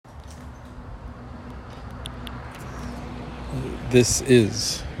This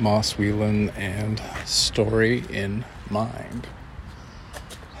is Moss Whelan and Story in Mind.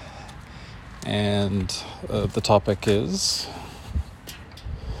 And the topic is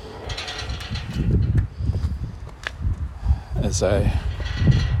as I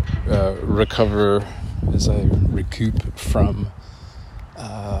recoup from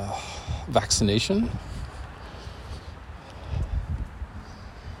vaccination.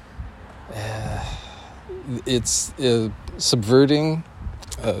 It's subverting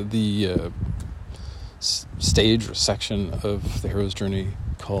the stage or section of the hero's journey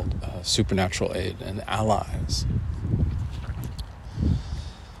called Supernatural Aid and Allies.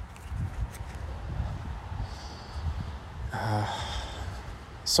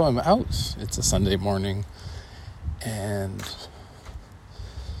 So I'm out. It's a Sunday morning, and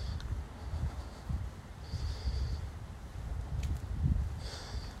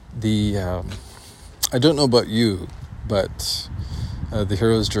I don't know about you, but the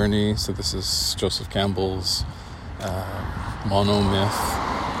hero's journey, so this is Joseph Campbell's monomyth,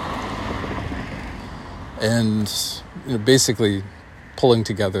 and basically pulling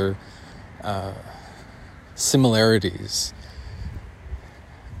together similarities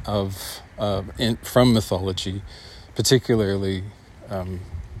from mythology, particularly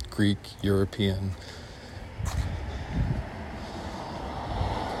Greek, European,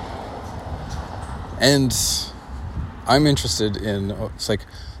 and I'm interested in this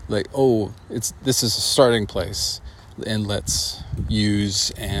is a starting place, and let's use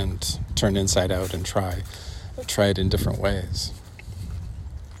and turn inside out and try it in different ways.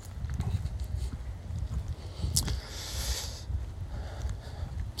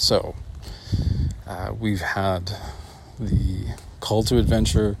 So we've had the call to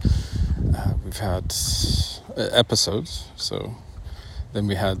adventure, we've had episodes, so then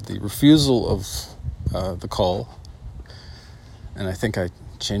we had the refusal of the call, and I think I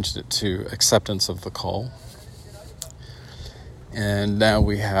changed it to acceptance of the call, and now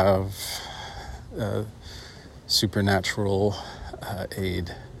we have supernatural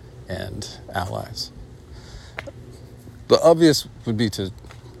aid and allies. The obvious would be to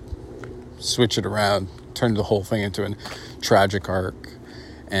switch it around, turn the whole thing into a tragic arc,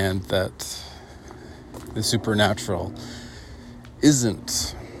 and that the supernatural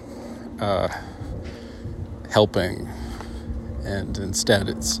isn't helping, and instead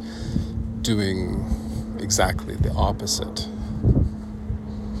it's doing exactly the opposite.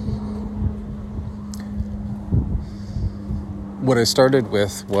 What I started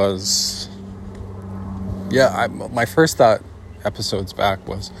with was, my first thought episodes back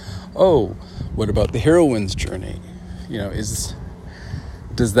was, what about the heroine's journey? Does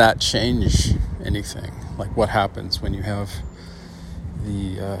that change anything? Like, what happens when you have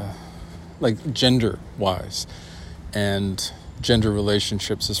the gender-wise and gender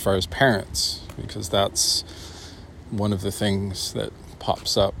relationships as far as parents, because that's one of the things that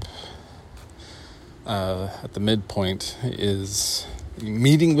pops up at the midpoint is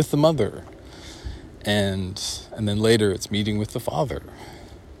meeting with the mother, and then later it's meeting with the father.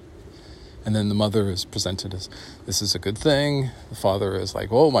 And then the mother is presented as, this is a good thing. The father is like,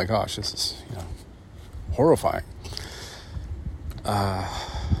 oh my gosh, this is, horrifying.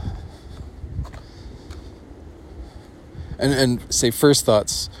 And say first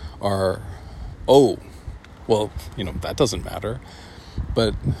thoughts are, that doesn't matter.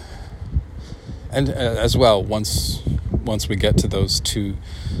 But, and as well, once we get to those two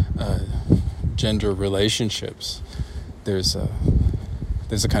gender relationships, there's a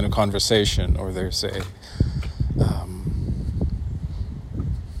kind of conversation, or there's a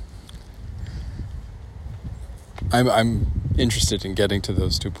I'm interested in getting to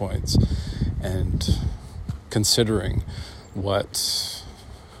those 2 points and considering what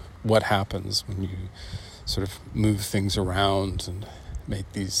happens when you sort of move things around and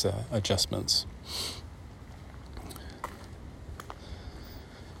make these adjustments.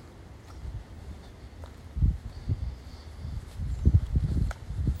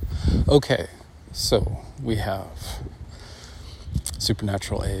 Okay, so we have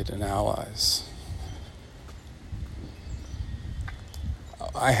supernatural aid and allies.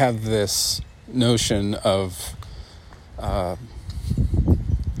 I have this notion of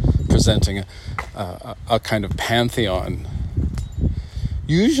presenting a kind of pantheon.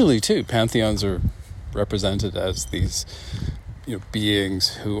 Usually, too, pantheons are represented as these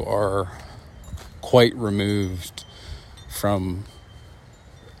beings who are quite removed from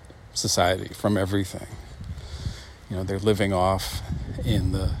society, from everything. They're living off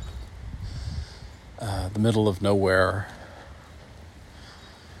in the middle of nowhere,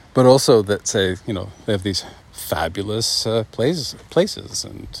 but also that say, they have these fabulous places,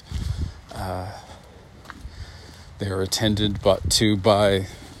 and they are attended by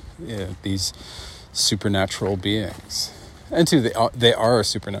these supernatural beings, and they are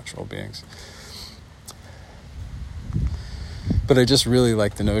supernatural beings. But I just really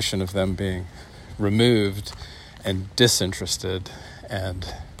like the notion of them being removed and disinterested,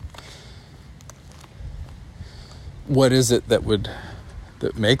 and what is it that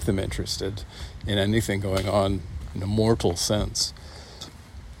make them interested in anything going on in a mortal sense?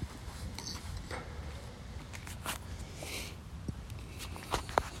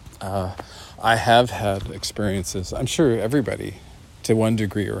 I have had experiences, I'm sure everybody to one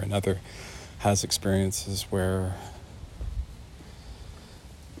degree or another has experiences where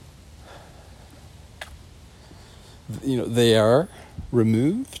they are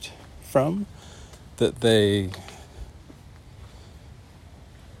removed from, that they,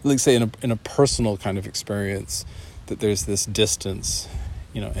 like say in a personal kind of experience, that there's this distance,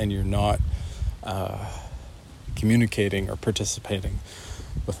 and you're not communicating or participating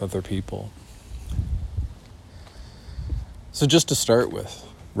with other people. So just to start with,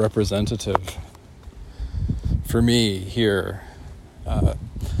 representative, for me here,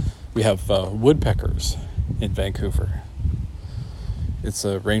 we have woodpeckers in Vancouver. It's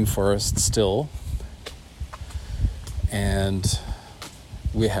a rainforest still, and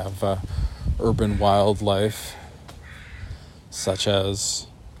we have urban wildlife such as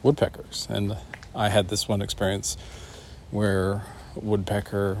woodpeckers. And I had this one experience where a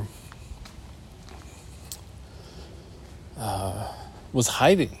woodpecker was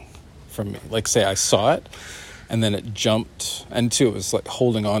hiding from me. Like, say I saw it, and then it jumped, and too, it was like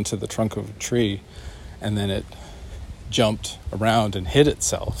holding on to the trunk of a tree, and then it jumped around and hid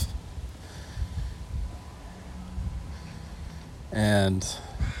itself. And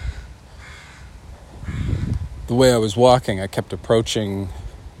the way I was walking, I kept approaching,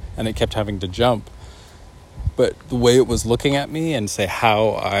 and it kept having to jump. But the way it was looking at me, and say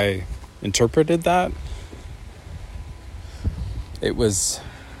how I interpreted that, it was,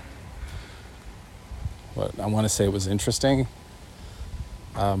 I want to say it was interesting.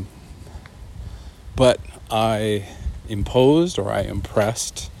 But I imposed, or I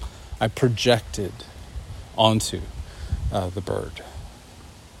impressed, I projected onto the bird.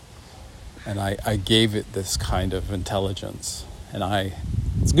 And I gave it this kind of intelligence. And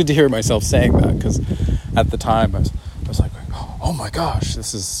it's good to hear myself saying that, because at the time I was like, oh my gosh,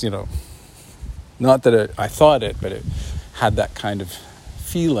 this is, not that I thought it, but it had that kind of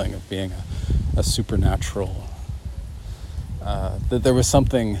feeling of being a supernatural, that there was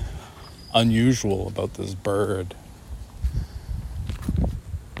something unusual about this bird.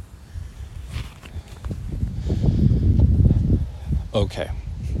 Okay.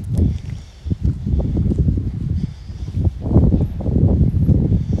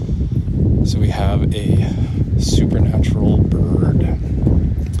 So we have a supernatural bird.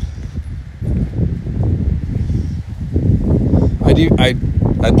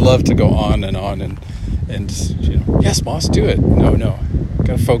 I'd love to go on and yes, boss, do it. No.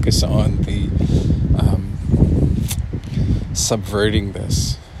 Got to focus on the subverting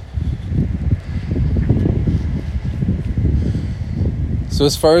this. So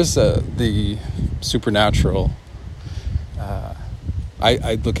as far as the supernatural,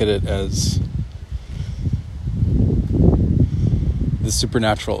 I look at it as the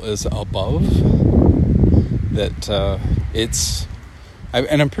supernatural is above, that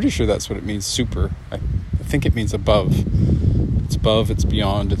and I'm pretty sure that's what it means, super. I think it means above. It's above, it's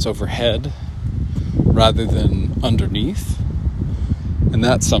beyond, it's overhead, rather than underneath. And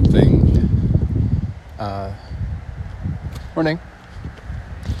that's something, morning,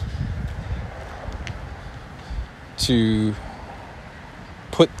 to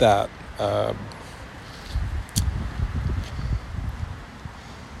put that,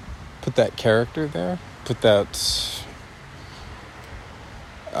 character there, put that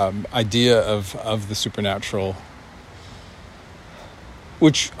idea of the supernatural,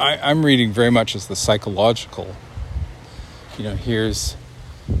 which I'm reading very much as the psychological. Here's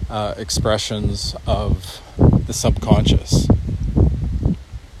expressions of the subconscious.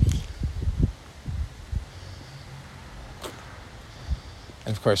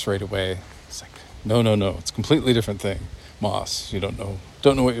 And of course, right away, it's like, no, it's a completely different thing. Moss, you don't know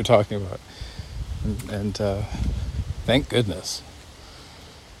what you're talking about. And thank goodness.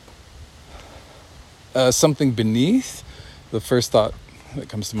 Something beneath, the first thought that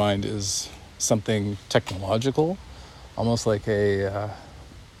comes to mind is something technological, almost like a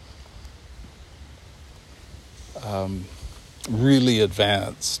really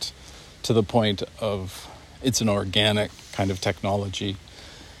advanced, to the point of it's an organic kind of technology,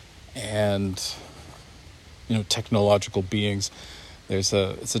 and technological beings. It's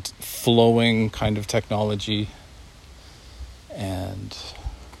a flowing kind of technology, and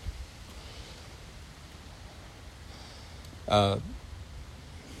but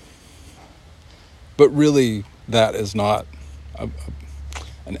really that is not a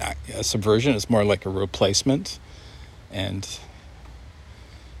subversion. It's more like a replacement. And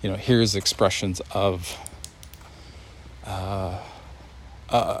here's expressions of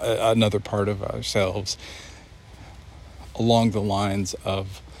another part of ourselves along the lines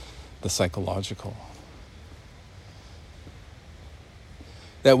of the psychological.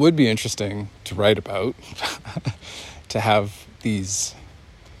 That would be interesting to write about, to have these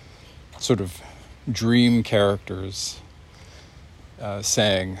sort of dream characters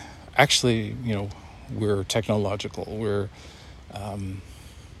saying, actually, we're technological, we're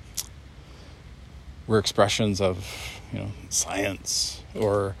expressions of science,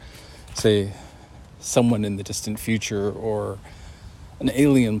 or say someone in the distant future, or an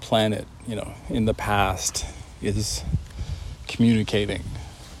alien planet in the past is communicating,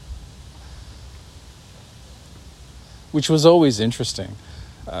 which was always interesting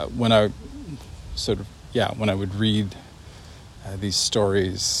when I would read these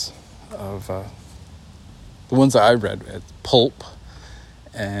stories of the ones I read at Pulp,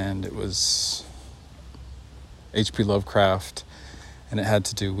 and it was H.P. Lovecraft, and it had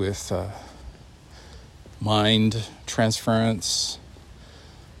to do with mind transference,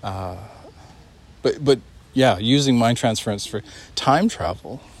 but using mind transference for time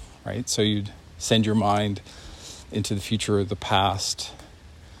travel, right? So you'd send your mind into the future or the past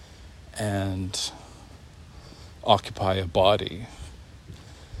and occupy a body,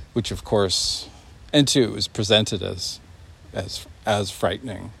 which of course, and too, it was presented as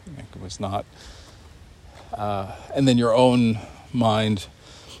frightening. It was not. And then your own mind,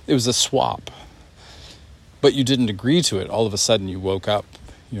 it was a swap, but you didn't agree to it. All of a sudden you woke up,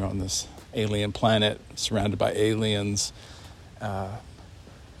 you're on this alien planet surrounded by aliens. I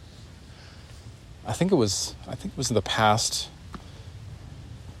think it was the past.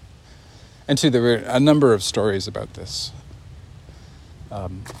 And too, there were a number of stories about this.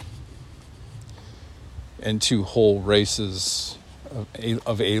 And two whole races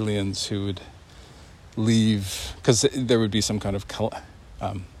of aliens who would leave, because there would be some kind of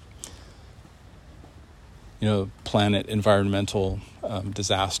planet environmental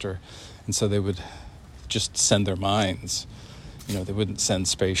disaster, and so they would just send their minds. They wouldn't send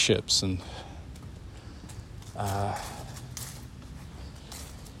spaceships, and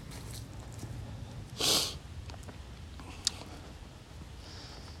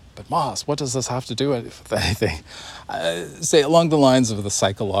but Moss, what does this have to do with anything? Say along the lines of the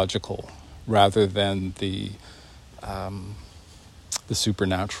psychological, rather than the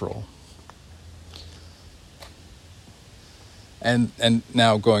supernatural. And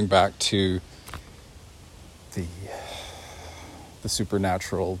now going back to the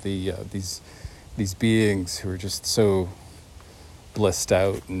supernatural, these beings who are just so blissed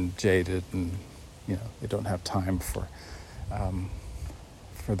out and jaded, and they don't have time for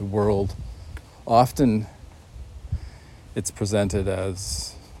the world. Often it's presented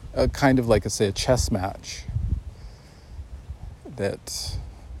as a kind of like a chess match, that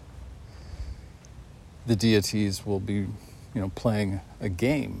the deities will be playing a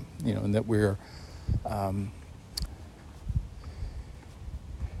game, and that we're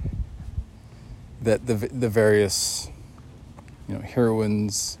that the various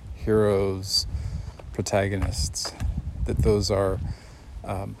heroines, heroes, protagonists, that those are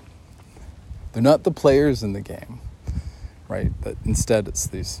they're not the players in the game, right? That instead it's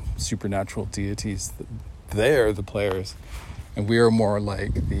these supernatural deities that they're the players, and we are more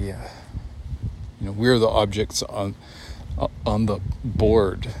like the we're the objects on the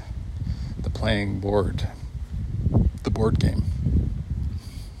board, the playing board, the board game.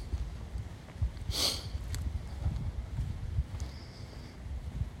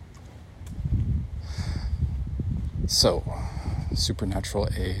 So, supernatural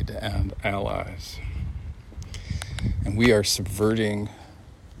aid and allies. And we are subverting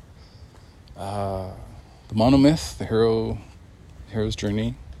the monomyth, the hero's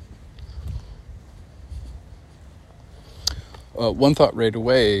journey. One thought right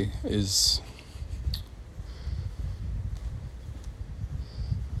away is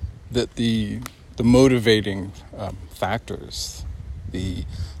that the motivating factors, the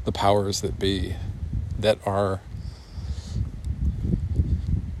powers that be, that are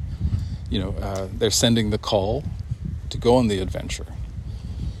they're sending the call to go on the adventure,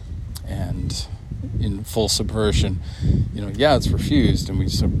 and and in full subversion, it's refused,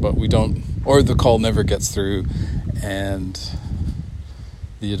 but we don't, or the call never gets through, and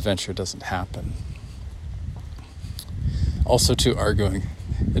the adventure doesn't happen. Also, too, arguing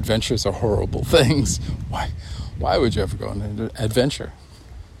adventures are horrible things. Why would you ever go on an adventure?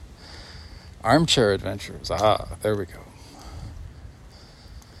 Armchair adventures. There we go.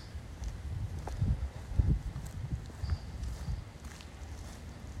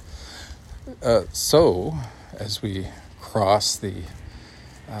 So, as we cross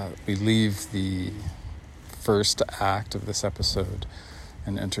we leave the first act of this episode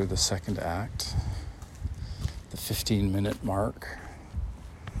and enter the second act, the 15-minute mark.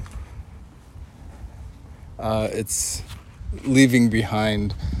 It's leaving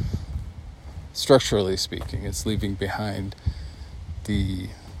behind, structurally speaking, it's leaving behind the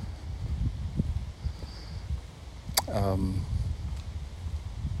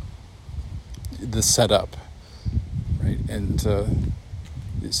setup, right, and the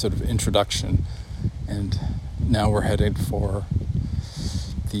sort of introduction, and now we're headed for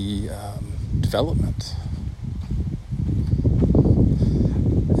the development.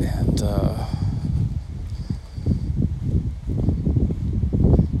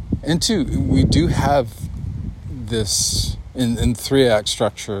 And two, we do have this in 3-act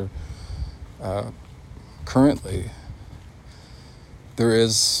structure currently. There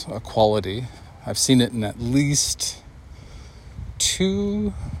is a quality. I've seen it in at least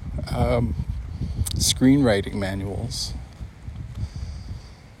 2 screenwriting manuals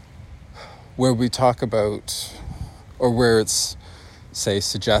where we talk about, or where it's, say,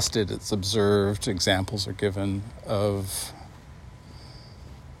 suggested, it's observed, examples are given of,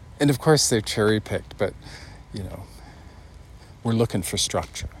 and of course they're cherry-picked, but, we're looking for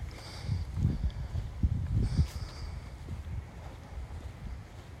structure.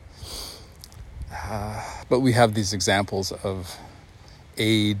 But we have these examples of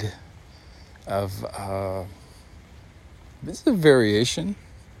aid, of this is a variation.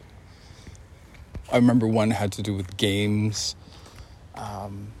 I remember one had to do with games. It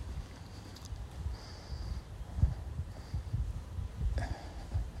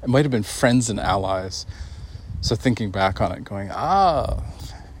might have been friends and allies. So thinking back on it, going,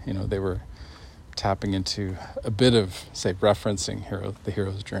 they were tapping into a bit of, say, referencing the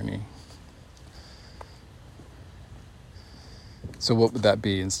hero's journey. So what would that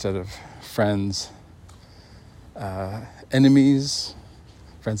be instead of friends, enemies?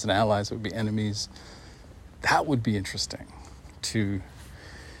 Friends and allies would be enemies. That would be interesting to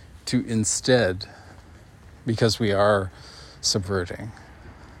instead, because we are subverting,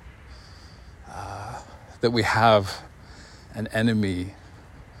 that we have an enemy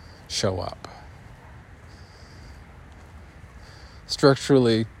show up.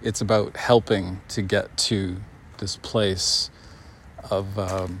 Structurally, it's about helping to get to this place of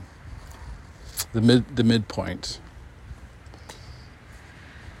the midpoint.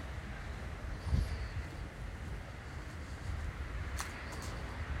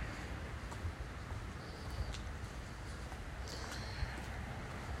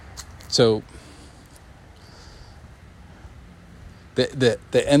 So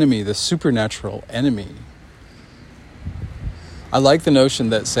the enemy, the supernatural enemy, I like the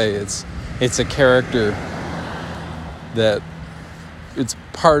notion that, say, it's a character that it's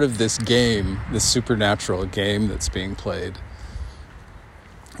part of this game, this supernatural game that's being played.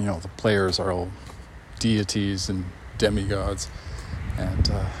 The players are all deities and demigods,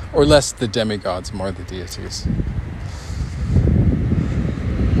 and or less the demigods, more the deities.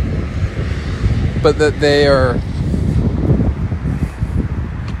 But that they are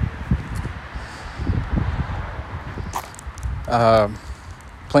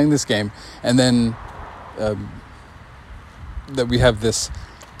playing this game, and then that we have this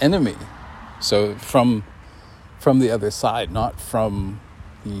enemy, so from the other side, not from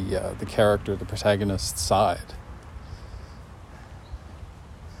the character, the protagonist's side.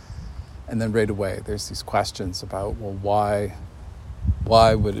 And then right away there's these questions about, well, why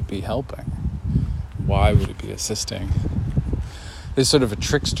would it be helping? Why would it be assisting? There's sort of a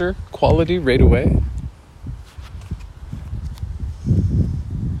trickster quality right away.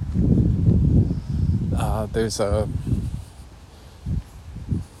 There's a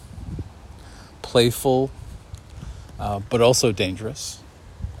playful, but also dangerous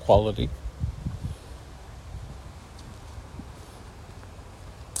quality.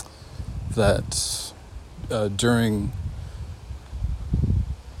 That during,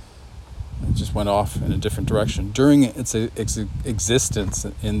 it just went off in a different direction. During its existence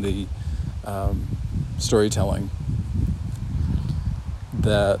in the storytelling,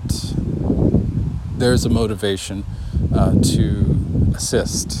 that there's a motivation to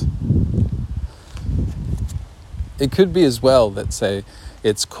assist. It could be as well that, say,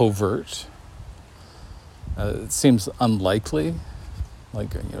 it's covert. It seems unlikely.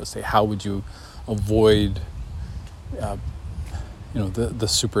 Like, say, how would you avoid, the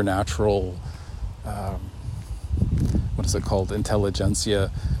supernatural, what is it called,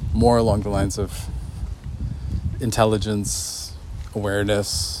 intelligentsia, more along the lines of intelligence,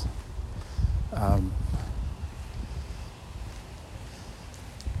 awareness,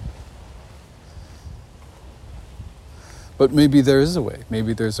 but maybe there is a way.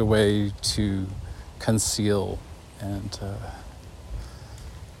 Maybe there's a way to conceal and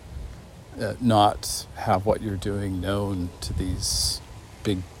not have what you're doing known to these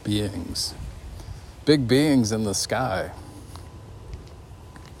big beings in the sky.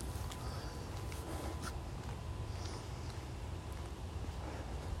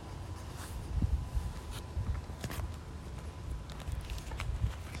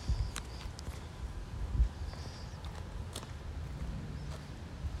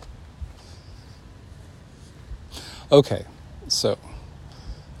 Okay, so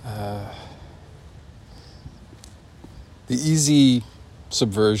the easy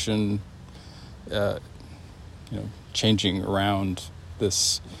subversion, changing around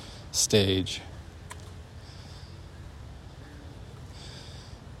this stage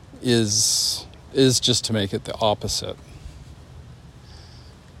is just to make it the opposite.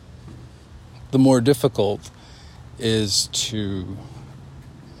 The more difficult is to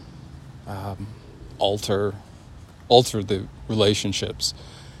alter the relationships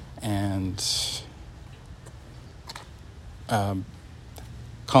and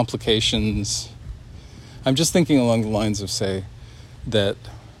complications. I'm just thinking along the lines of, say, that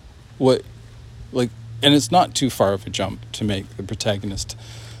and it's not too far of a jump to make the protagonist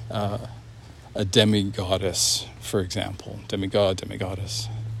a demigoddess, for example, demigoddess,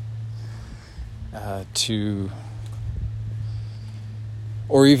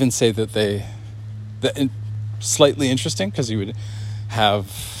 or even say that slightly interesting, because there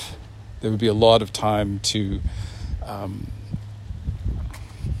would be a lot of time to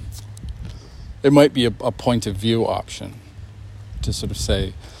there might be a point of view option to sort of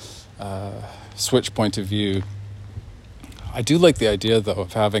say switch point of view. I do like the idea, though,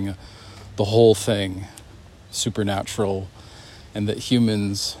 of having the whole thing supernatural, and that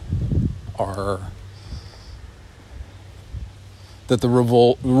humans are, that the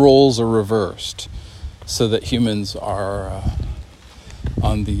roles are reversed, so that humans are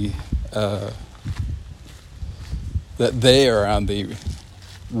on the that they are on the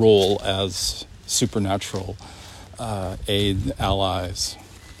role as supernatural aid allies.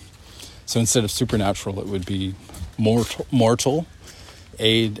 So instead of supernatural, it would be mortal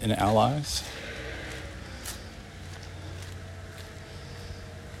aid and allies.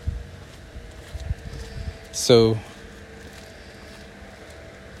 So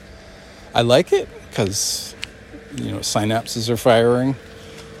I like it because, synapses are firing.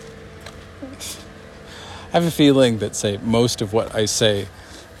 I have a feeling that, say, most of what I say,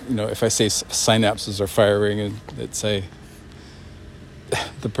 if I say synapses are firing, and that, say,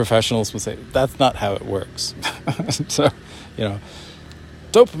 the professionals will say, that's not how it works. So,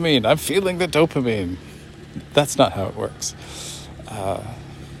 dopamine, I'm feeling the dopamine. That's not how it works.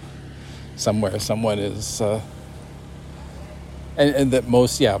 Somewhere someone is, and that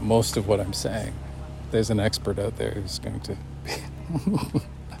most of what I'm saying, there's an expert out there who's going to be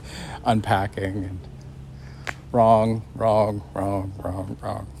unpacking and wrong.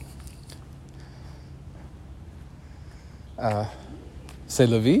 C'est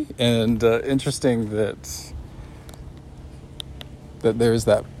la vie, and interesting that there's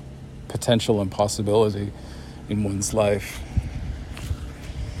that potential and possibility in one's life.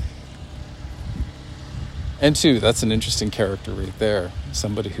 And two, that's an interesting character right there.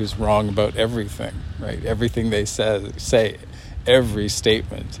 Somebody who's wrong about everything, right? Everything they say, every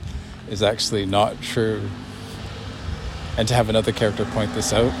statement is actually not true. And to have another character point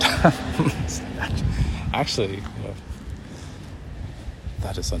this out, actually,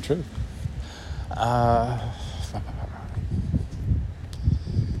 that is untrue.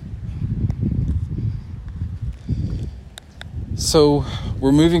 So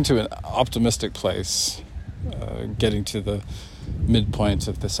we're moving to an optimistic place, getting to the midpoint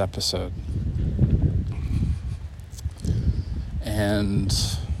of this episode. And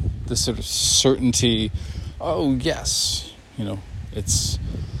this sort of certainty, oh yes,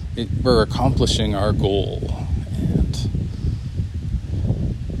 we're accomplishing our goal, and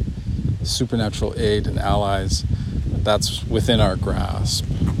supernatural aid and allies that's within our grasp.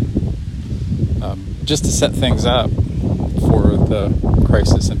 Just to set things up for the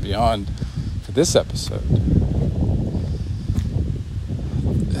crisis and beyond for this episode,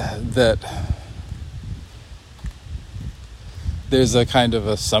 that there's a kind of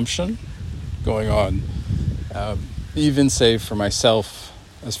assumption going on, even say for myself,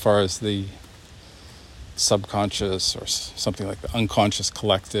 as far as the subconscious or something like the unconscious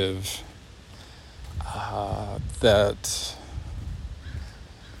collective, that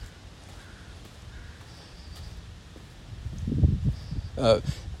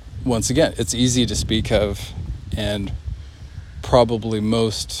once again, it's easy to speak of, and probably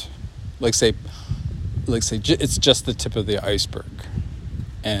most, say it's just the tip of the iceberg.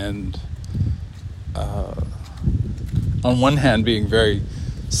 And on one hand, being very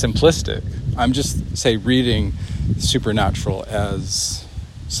simplistic, I'm just, say, reading supernatural as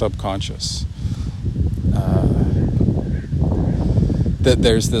subconscious. That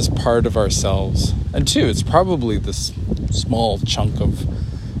there's this part of ourselves, and two, it's probably this small chunk of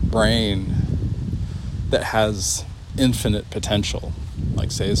brain that has infinite potential,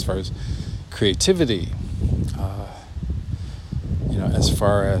 say, as far as creativity, as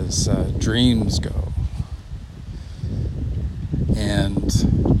far as dreams go, and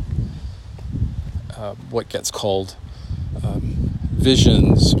what gets called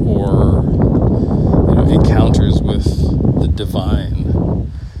visions or encounters with the divine,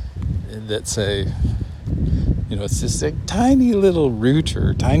 that say, it's just a tiny little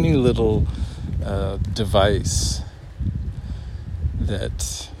router, tiny little device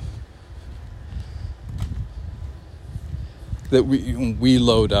that we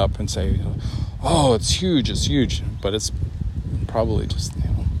load up and say, oh, it's huge, but it's probably just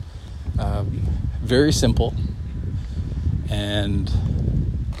very simple and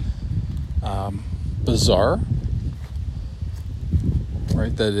bizarre,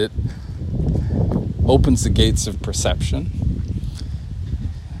 right? That it opens the gates of perception,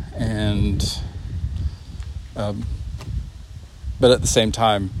 and but at the same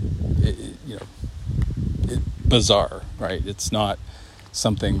time, bizarre, right? It's not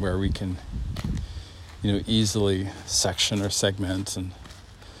something where we can, easily section or segment, and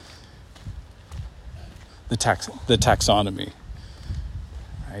the taxonomy,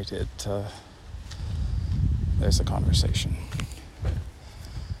 right? There's a conversation.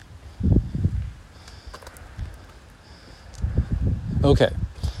 Okay,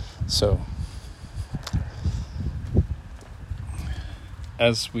 so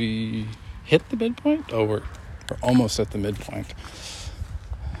as we hit the midpoint, we're almost at the midpoint,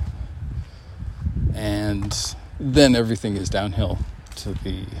 and then everything is downhill to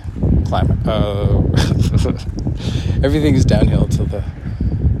the climate. Everything is downhill to the,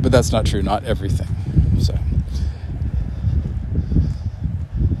 but that's not true. Not everything.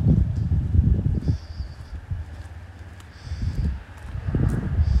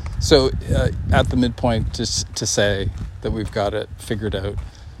 So at the midpoint, just to say that we've got it figured out,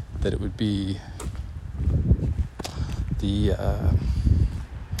 that it would be the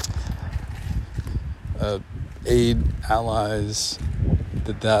aid allies,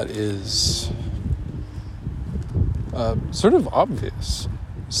 that is sort of obvious,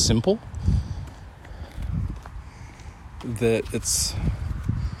 simple, that it's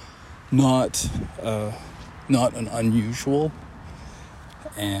not an unusual,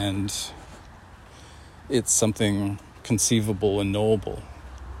 and it's something conceivable and knowable,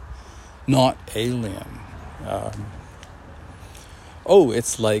 not alien.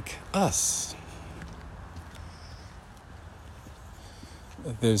 It's like us.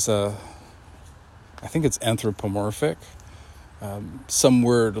 There's I think it's anthropomorphic, some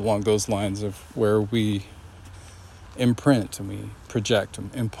word along those lines, of where we imprint and we project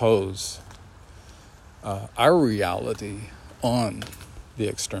and impose our reality on the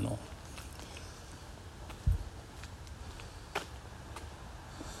external.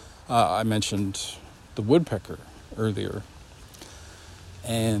 I mentioned the woodpecker earlier,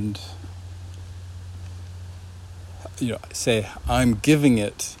 and say I'm giving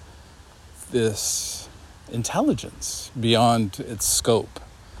it this intelligence beyond its scope,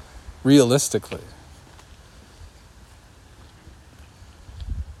 realistically.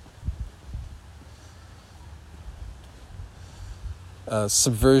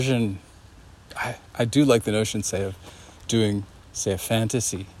 Subversion, I do like the notion, say, of doing, say, a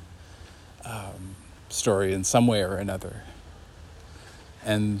fantasy story in some way or another,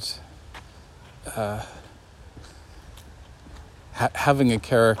 and having a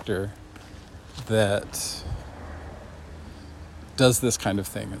character that does this kind of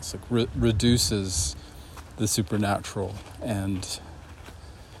thing. It's like reduces the supernatural, and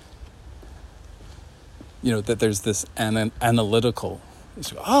that there's this analytical,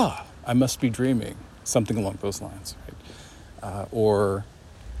 I must be dreaming, something along those lines, right? Or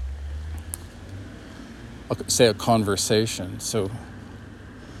say a conversation. So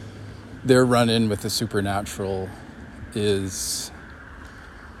their run-in with the supernatural is,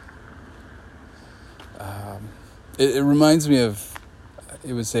 it reminds me of,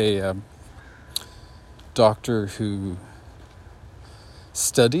 it was a doctor who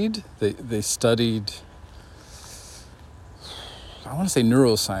studied, they studied, I want to say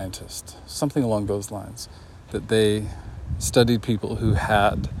neuroscientist, something along those lines, that they studied people who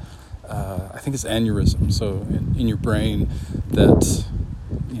had, I think it's aneurysm, so in your brain, that,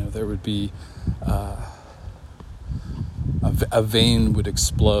 there would be a vein would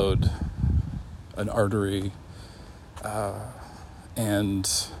explode, an artery,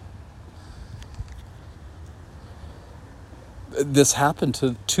 and this happened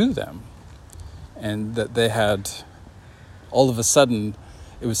to them, and that they had, all of a sudden,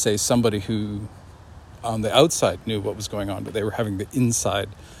 it would say somebody who on the outside knew what was going on, but they were having the inside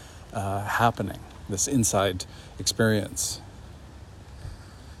happening, this inside experience.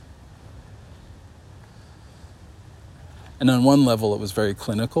 And on one level, it was very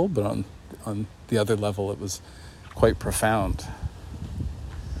clinical, but on the other level, it was quite profound.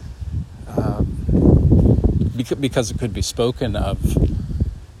 Because it could be spoken of.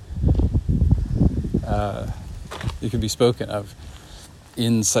 It could be spoken of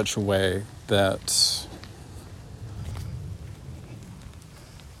in such a way that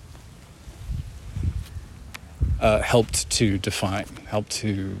helped to define, helped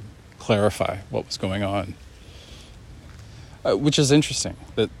to clarify what was going on. Which is interesting,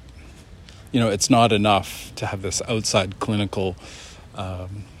 that, it's not enough to have this outside clinical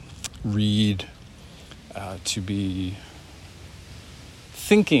read to be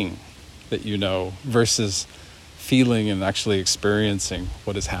thinking that versus feeling and actually experiencing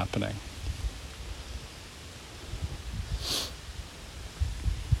what is happening.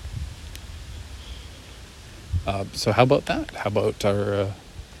 So how about that? How about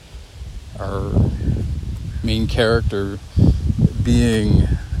our main character being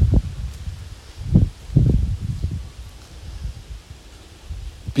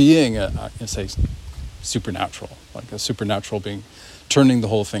say supernatural, like a supernatural being, turning the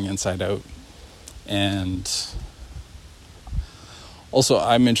whole thing inside out. And also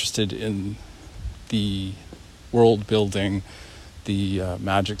I'm interested in the world building, the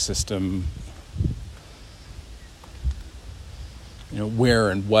magic system, where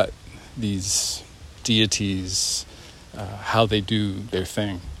and what these deities, how they do their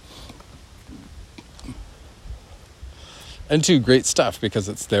thing. And do great stuff because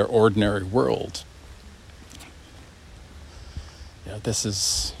it's their ordinary world. This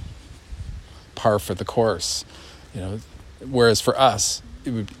is par for the course. Whereas for us,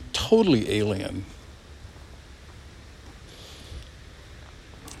 it would be totally alien.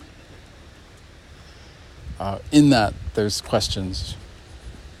 In that, there's questions.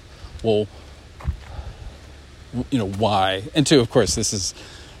 Well, why? And two, of course, this is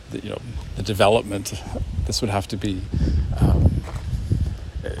the development. This would have to be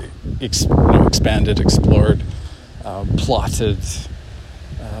expanded, explored, plotted.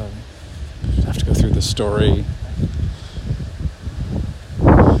 Have to go through the story.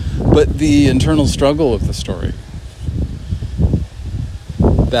 But the internal struggle of the story,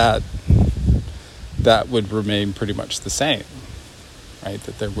 that would remain pretty much the same, right?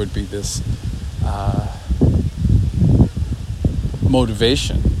 That there would be this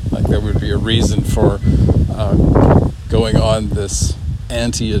motivation, like there would be a reason for going on this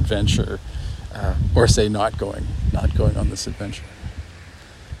anti-adventure, or say not going on this adventure.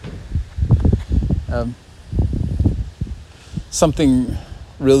 Something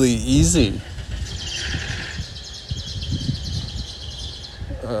really easy.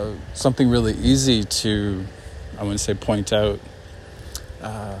 Something really easy to, I want to say, point out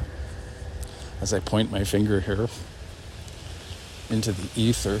as I point my finger here into the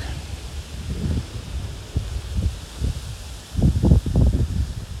ether.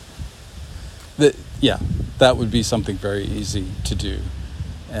 That would be something very easy to do.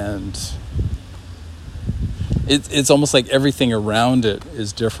 And it's almost like everything around it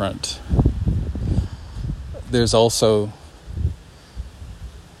is different. There's also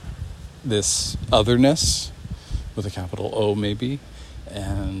this otherness, with a capital O maybe,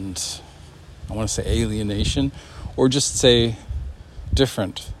 and I want to say alienation, or just say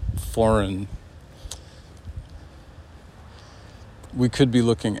different, foreign. We could be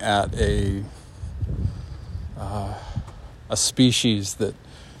looking at a species that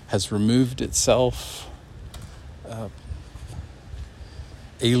has removed itself,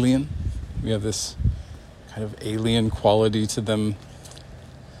 alien. We have this kind of alien quality to them,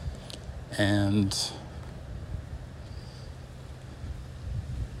 and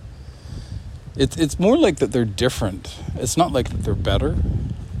it's more like that they're different. It's not like that they're better.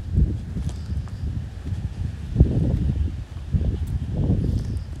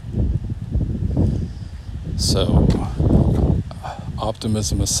 So,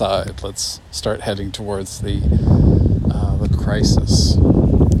 optimism aside, let's start heading towards the crisis.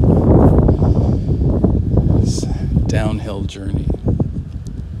 This downhill journey.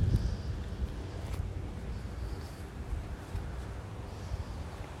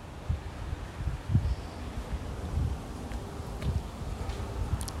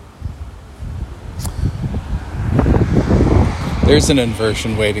 There's an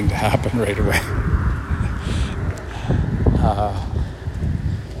inversion waiting to happen right away.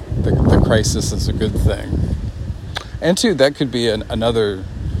 The crisis is a good thing. And two, that could be another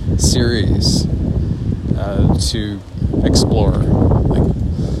series to explore, like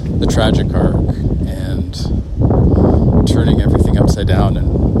the tragic arc and turning everything upside down,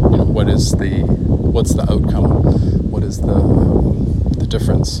 and what's the outcome? What is the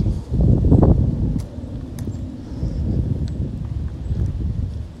difference?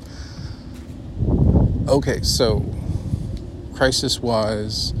 Okay, so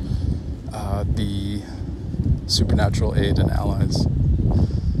crisis-wise, the supernatural aid and allies.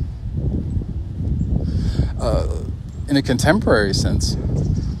 In a contemporary sense,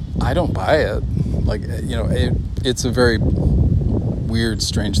 I don't buy it. Like, it's a very weird,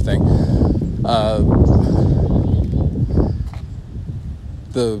 strange thing.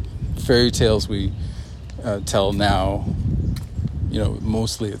 The fairy tales we tell now,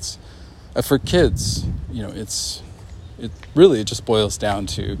 mostly it's for kids. It just boils down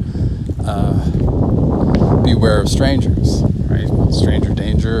to beware of strangers, right? Stranger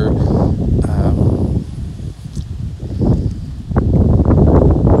danger.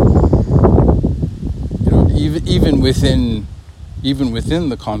 Even within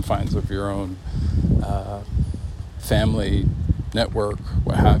the confines of your own family network,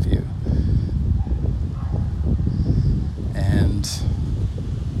 what have you, and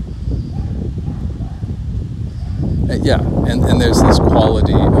and there's this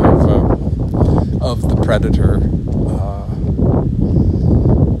quality of the predator.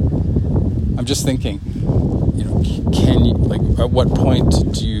 I'm just thinking, can you, at what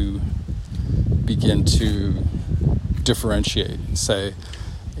point do you begin to differentiate and say,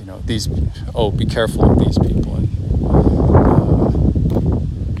 be careful of these people? And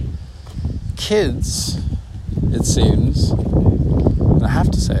kids, it seems, and I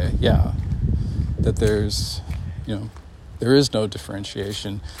have to say, that there's, there is no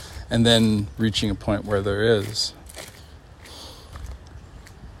differentiation, and then reaching a point where there is.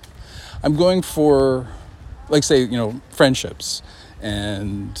 I'm going for, friendships,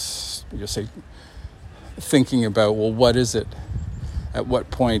 and say, thinking about, well, what is it? At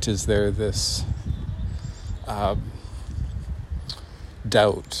what point is there this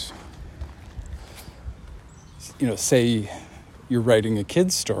doubt? Say you're writing a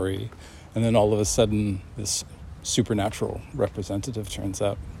kid's story, and then all of a sudden this supernatural representative turns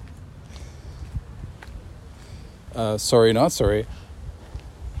up. Sorry, not sorry.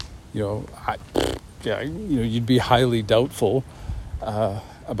 You'd be highly doubtful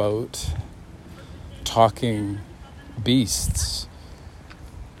about talking beasts,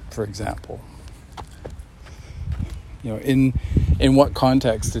 for example. In what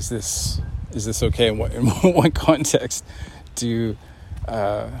context is this okay? In what context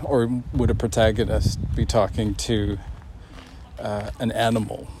or would a protagonist be talking to an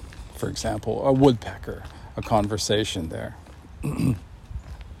animal, for example, a woodpecker, a conversation there?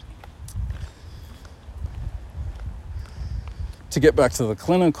 To get back to the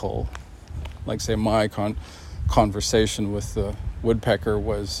clinical, say my conversation with the woodpecker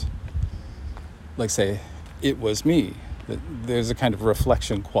was, say, it was me. There's a kind of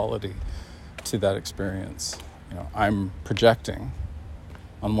reflection quality to that experience. I'm projecting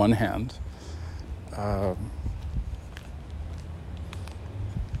on one hand.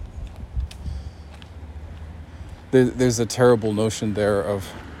 There's a terrible notion there of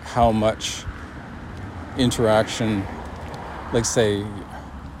how much interaction, say,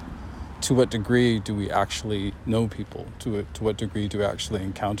 to what degree do we actually know people? To what degree do we actually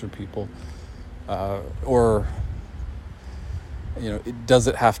encounter people? Or, does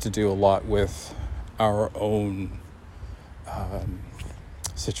it have to do a lot with our own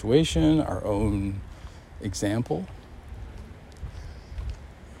situation, our own example.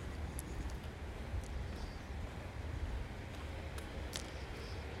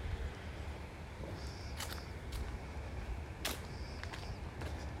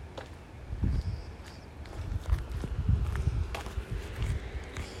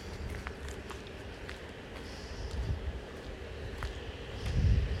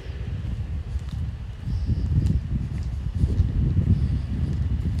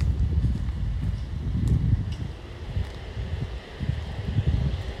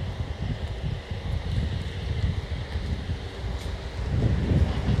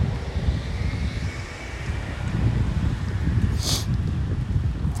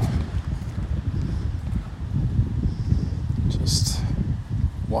 Just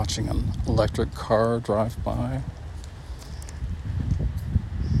watching an electric car drive by.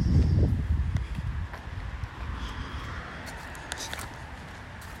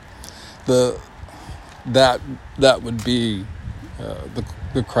 That would be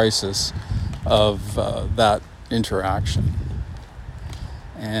the crisis of that interaction,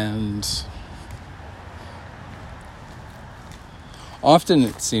 and often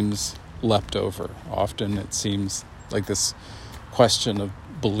it seems leapt over. Often it seems like this question of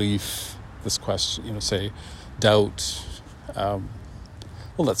belief, this question, say doubt. Well,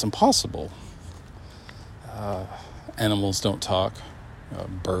 that's impossible. Animals don't talk.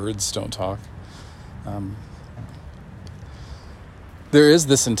 Birds don't talk. There is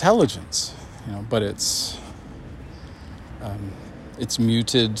this intelligence, but it's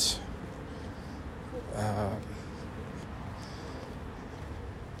muted.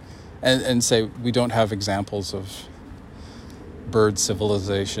 And say we don't have examples of bird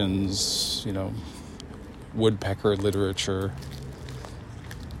civilizations, woodpecker literature.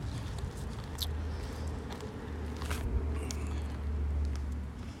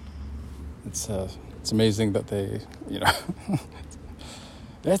 It's amazing that they,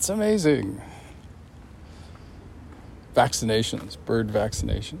 it's amazing. Vaccinations, bird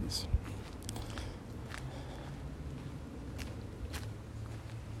vaccinations.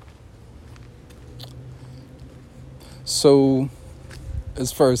 So,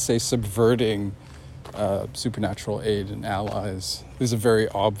 as far as, say, subverting supernatural aid and allies, there's a very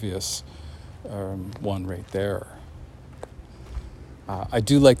obvious one right there. I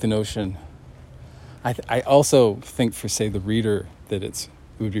do like the notion. I also think for, say, the reader that it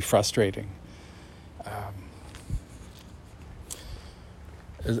would be frustrating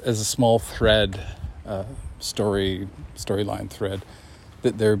as a small thread, storyline thread,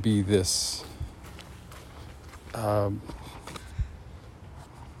 that there be this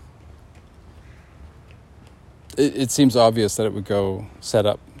it seems obvious that it would go set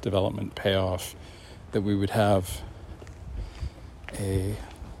up, development, payoff, that we would have a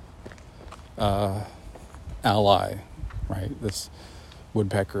ally, right? This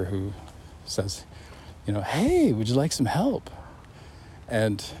woodpecker who says, hey, would you like some help?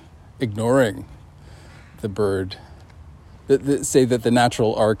 And ignoring the bird, say that the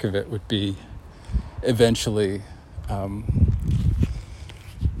natural arc of it would be eventually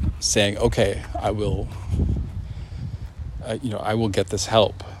saying, okay, I will get this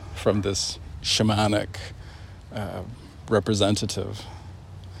help from this shamanic representative.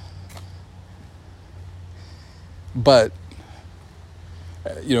 But,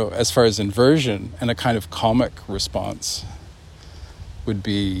 as far as inversion, and a kind of comic response would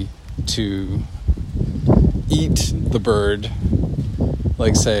be to eat the bird,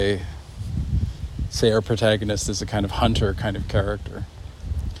 like say our protagonist is a kind of hunter kind of character,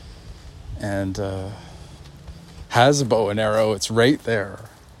 and has a bow and arrow. It's right there.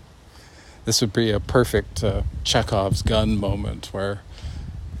 This would be a perfect Chekhov's gun moment where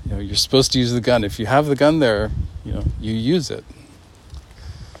you're supposed to use the gun. If you have the gun there, you use it.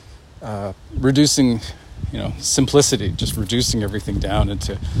 Reducing, simplicity, just reducing everything down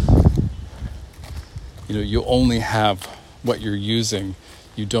into, you only have what you're using.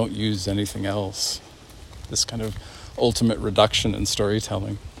 You don't use anything else. This kind of ultimate reduction in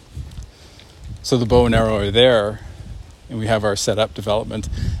storytelling. So the bow and arrow are there, and we have our setup development,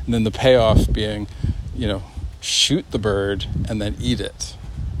 and then the payoff being, shoot the bird and then eat it,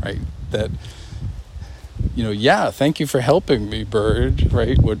 right? That, thank you for helping me, bird,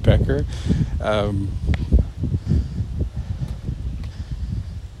 right? Woodpecker.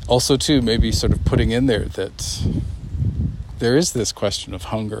 Also, too, maybe sort of putting in there that there is this question of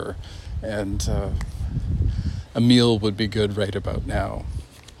hunger, and a meal would be good right about now.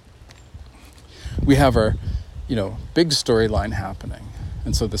 We have our, big storyline happening,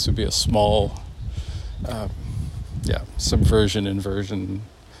 and so this would be a small, subversion, inversion,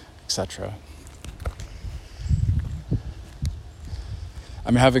 etc.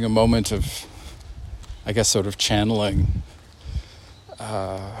 I'm having a moment of, I guess, sort of channeling,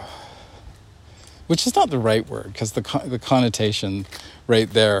 which is not the right word, because the connotation right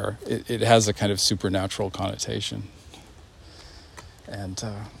there, it has a kind of supernatural connotation. And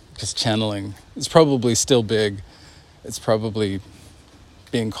because channeling is probably still big. It's probably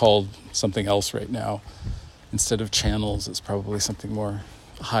being called something else right now. Instead of channels, it's probably something more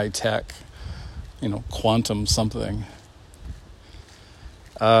high-tech, quantum something.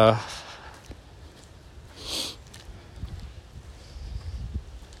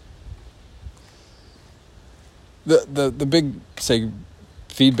 The big, say,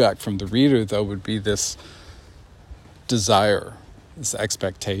 feedback from the reader, though, would be this desire, this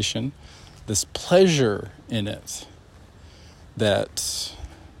expectation, this pleasure in it that,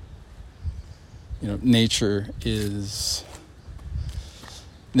 nature is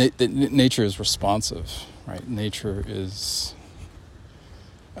nature is responsive, right? Nature is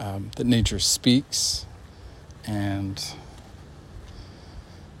that nature speaks, and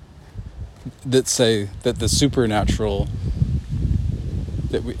that say that the supernatural,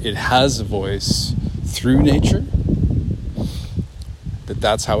 it has a voice through nature,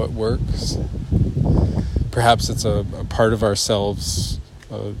 that's how it works. Perhaps it's a part of ourselves,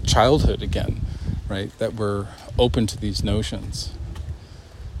 childhood again, right? That we're open to these notions,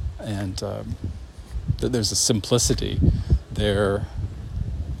 and that there's a simplicity there.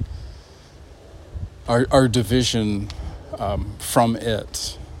 Our division from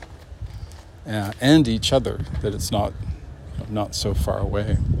it and each other, that it's not so far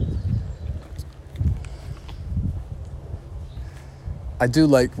away. I do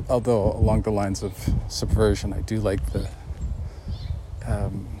like, although along the lines of subversion, I do like the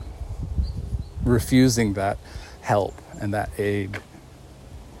refusing that help and that aid.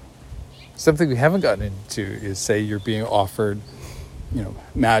 Something we haven't gotten into is, say, you're being offered,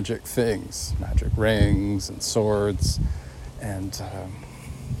 magic things, magic rings and swords and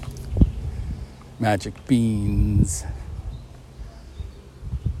magic beans.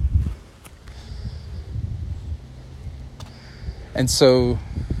 And so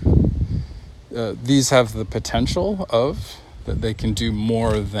these have the potential of that they can do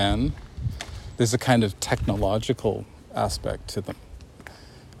more than. There's a kind of technological aspect to them.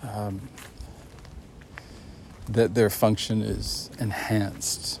 That their function is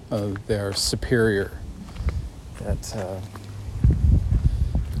enhanced, they're superior, that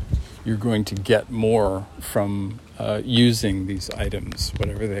you're going to get more from using these items,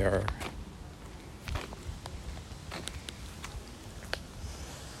 whatever they are.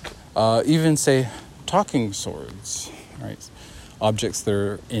 Even, say, talking swords, right? Objects that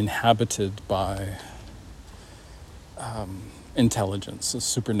are inhabited by intelligence, a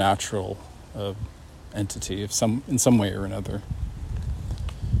supernatural entity in some way or another.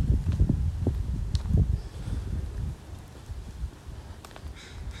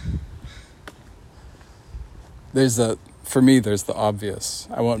 For me, there's the obvious.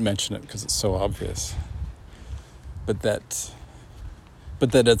 I won't mention it because it's so obvious. But that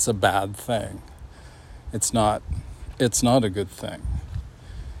it's a bad thing. It's not a good thing.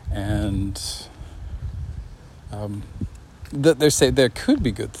 And that they say there could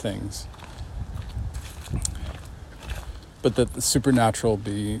be good things, but that the supernatural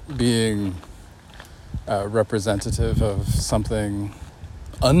being representative of something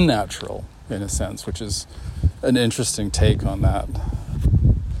unnatural, in a sense, which is an interesting take on that.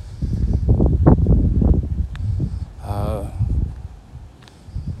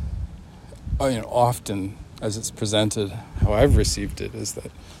 Often, as it's presented, how I've received it, is that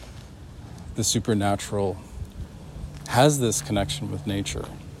the supernatural has this connection with nature.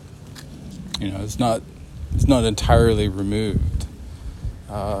 It's not entirely removed.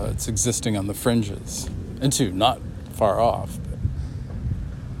 It's existing on the fringes, and too, not far off.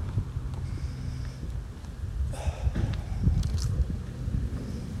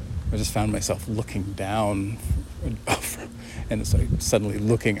 I just found myself looking down, and it's like suddenly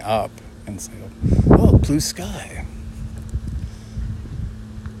looking up, and it's like, oh, blue sky.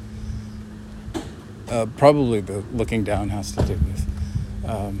 Probably the looking down has to do with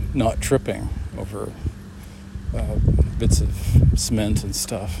not tripping over bits of cement and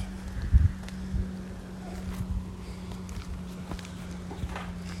stuff.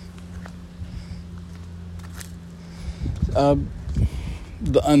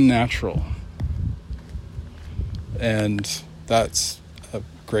 The unnatural, and that's a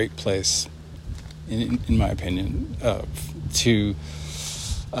great place, in my opinion, to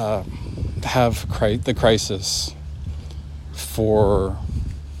have the crisis for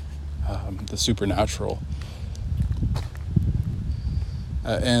the supernatural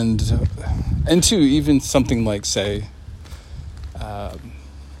and two, even something like, say,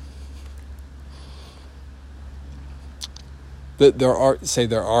 that there are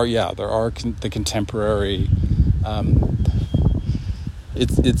the contemporary.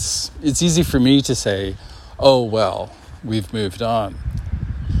 It's easy for me to say, oh well, we've moved on,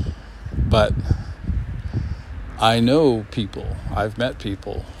 but I know people, I've met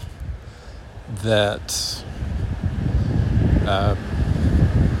people that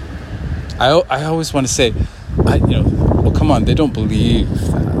I always want to say, well, come on, they don't believe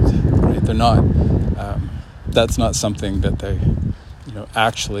that, right? They're not. That's not something that they,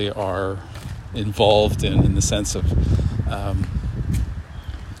 actually are involved in the sense of,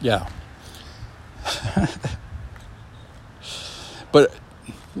 yeah. But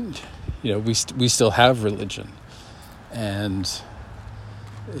we still have religion, and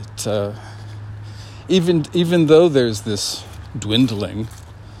it even though there's this dwindling,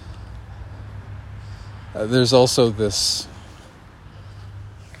 there's also this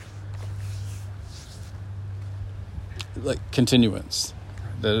like continuance.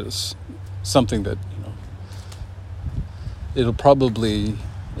 That is something that it'll probably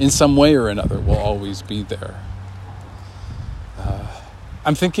in some way or another will always be there.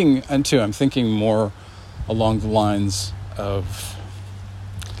 I'm thinking more along the lines of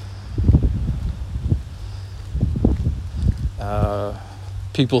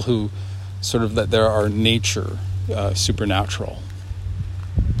people who sort of that there are nature supernatural,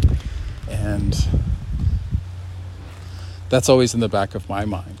 and that's always in the back of my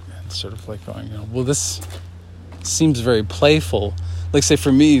mind. It's sort of like going, well, this seems very playful. Like, say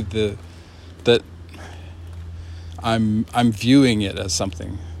for me, that I'm viewing it as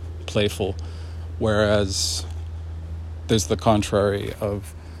something playful, whereas there's the contrary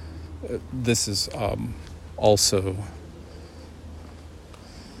of this is also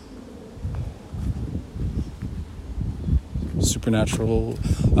supernatural,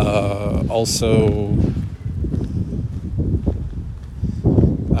 also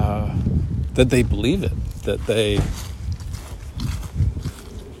that they believe it, that they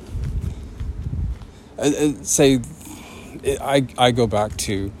say, I go back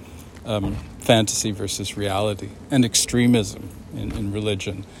to fantasy versus reality and extremism in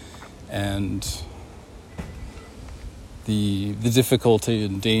religion, and the difficulty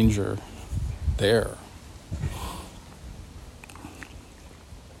and danger there.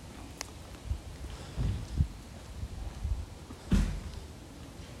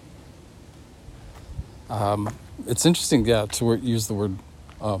 It's interesting, to use the word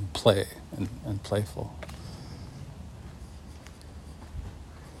play and playful.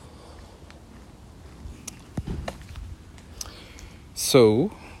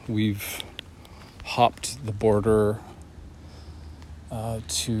 So we've hopped the border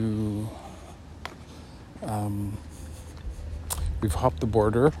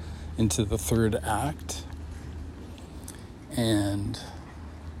into the third act, and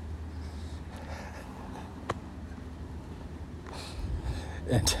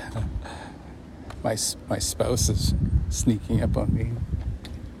my spouse is sneaking up on me.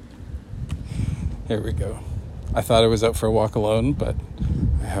 Here we go. I thought I was out for a walk alone, but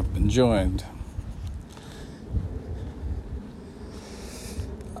I have been joined.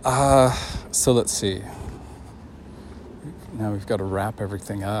 So let's see. Now we've got to wrap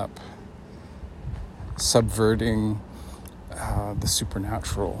everything up. Subverting the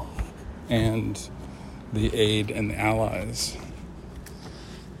supernatural and the aid and the allies.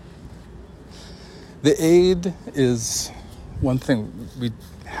 The aid is one thing we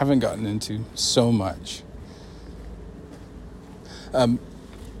haven't gotten into so much.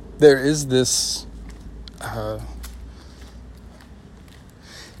 There is this,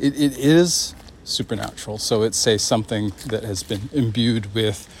 it is supernatural. So it's, say, something that has been imbued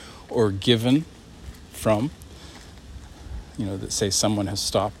with or given from, that, say, someone has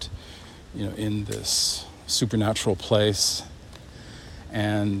stopped, in this supernatural place,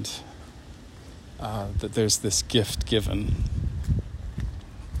 and that there's this gift given.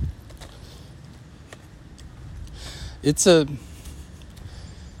 It's a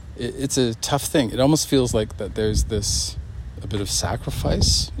tough thing. It almost feels like that there's a bit of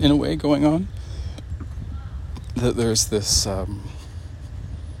sacrifice in a way going on. That there's this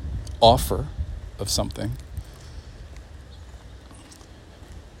offer of something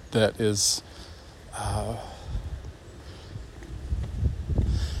that is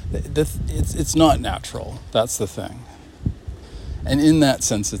it's not natural. That's the thing. And in that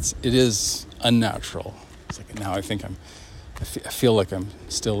sense, it is unnatural. It's like, now I feel like I'm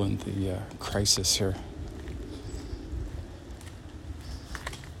still in the crisis here.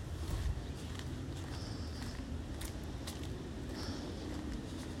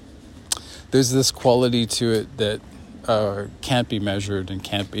 there's this quality to it that can't be measured and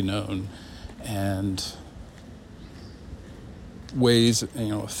can't be known, and ways,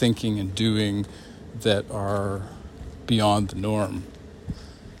 of thinking and doing that are beyond the norm.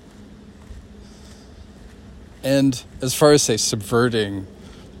 And as far as, say, subverting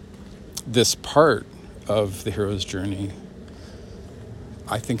this part of the hero's journey,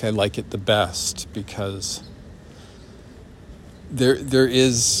 I think I like it the best because there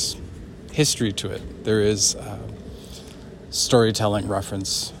is history to it. There is storytelling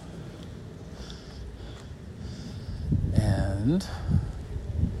reference. And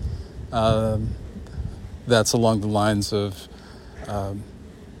that's along the lines of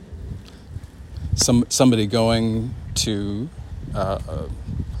somebody going to,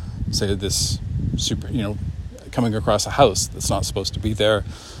 say, this coming across a house that's not supposed to be there,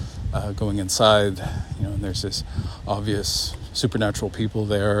 going inside, and there's this obvious supernatural people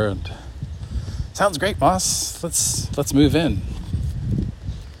there, and sounds great, boss. Let's move in.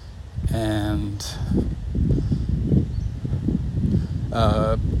 And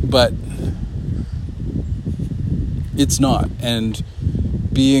but it's not, and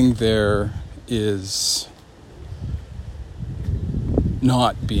being there is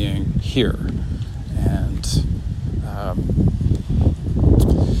not being here. And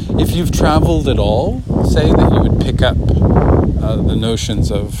if you've traveled at all, say that you would pick up the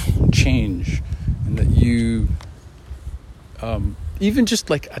notions of change, and that you even just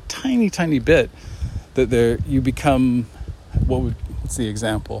like a tiny bit, that you become, what's the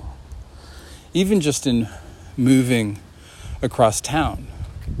example? Even just in moving across town,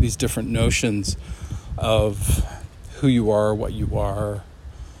 these different notions of who you are, what you are,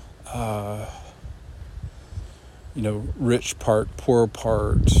 rich part, poor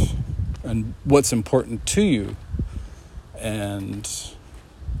part, and what's important to you, and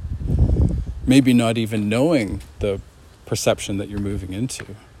maybe not even knowing the perception that you're moving into.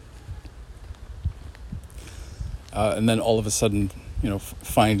 And then all of a sudden,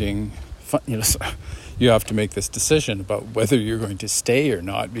 finding, you have to make this decision about whether you're going to stay or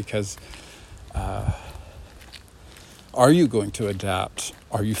not, because are you going to adapt?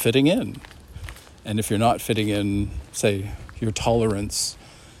 Are you fitting in? And if you're not fitting in, say, your tolerance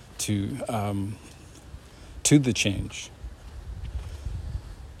to the change,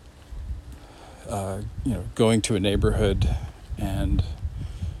 going to a neighborhood and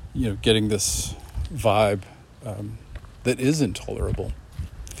getting this vibe that is intolerable.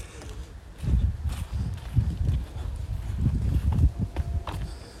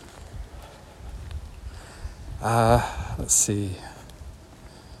 Let's see.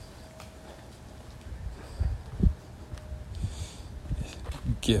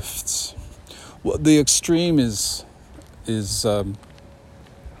 Gifts. Well, the extreme is the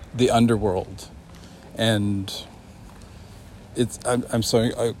underworld, and it's. I'm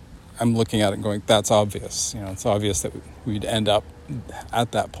sorry. I'm looking at it and going, that's obvious. It's obvious that we'd end up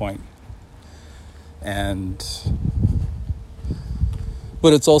at that point,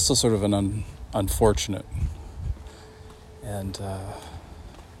 but it's also sort of an unfortunate. And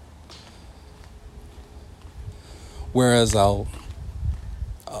whereas I'll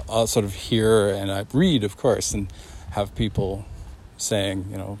sort of hear, and I read, of course, and have people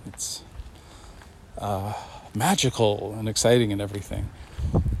saying, it's magical and exciting and everything.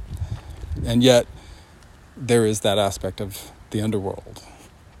 And yet there is that aspect of the underworld,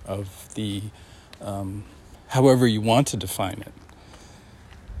 of the, however you want to define it.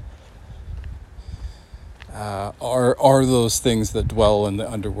 Are those things that dwell in the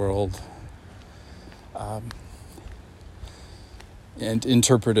underworld and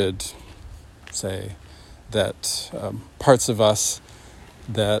interpreted, say, that parts of us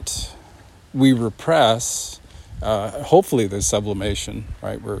that we repress, hopefully there's sublimation,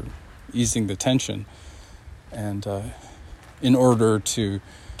 right? We're easing the tension, and in order to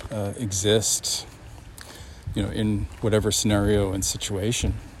exist, in whatever scenario and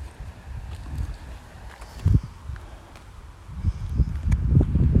situation.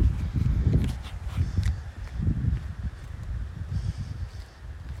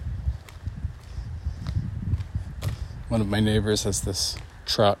 One of my neighbors has this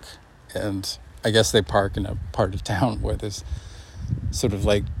truck, and I guess they park in a part of town where there's sort of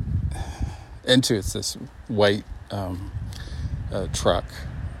like, it's this white truck,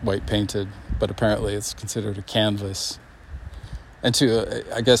 white painted, but apparently it's considered a canvas. And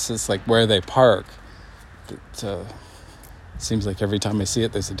I guess it's like where they park. It seems like every time I see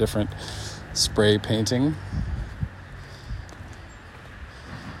it, there's a different spray painting.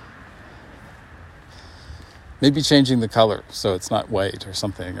 Maybe changing the color so it's not white or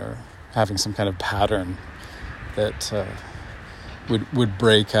something, or having some kind of pattern that would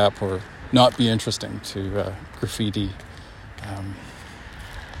break up or not be interesting to graffiti.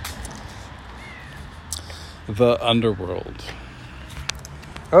 The underworld.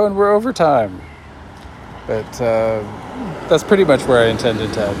 Oh, and we're over time. But that's pretty much where I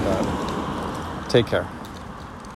intended to end that. Take care.